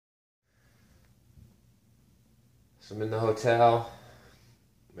So I'm in the hotel.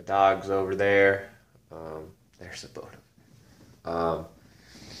 My dog's over there. There's a boat.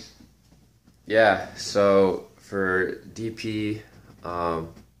 Yeah, so for DP, I've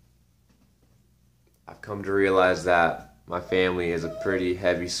come to realize that my family is a pretty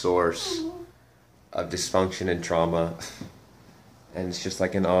heavy source of dysfunction and trauma. And it's just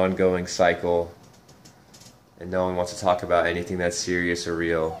like an ongoing cycle. And no one wants to talk about anything that's serious or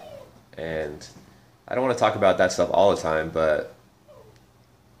real. And I don't want to talk about that stuff all the time, but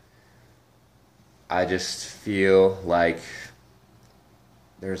I just feel like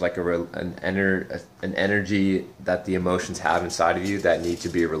there's like an energy that the emotions have inside of you that need to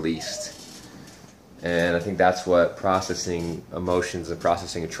be released. And I think that's what processing emotions and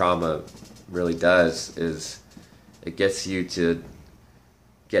processing a trauma really does, is it gets you to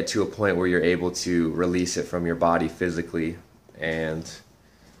get to a point where you're able to release it from your body physically. And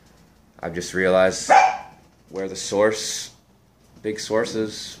I've just realized where the big source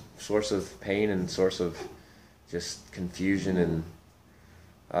of pain and source of just confusion and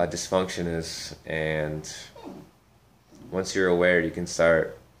dysfunction is. And once you're aware, you can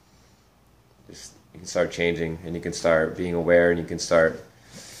start changing, and you can start being aware, and you can start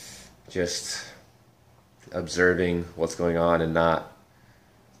just observing what's going on and not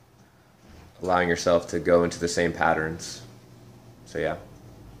allowing yourself to go into the same patterns. So yeah,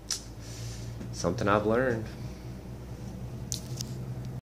 something I've learned.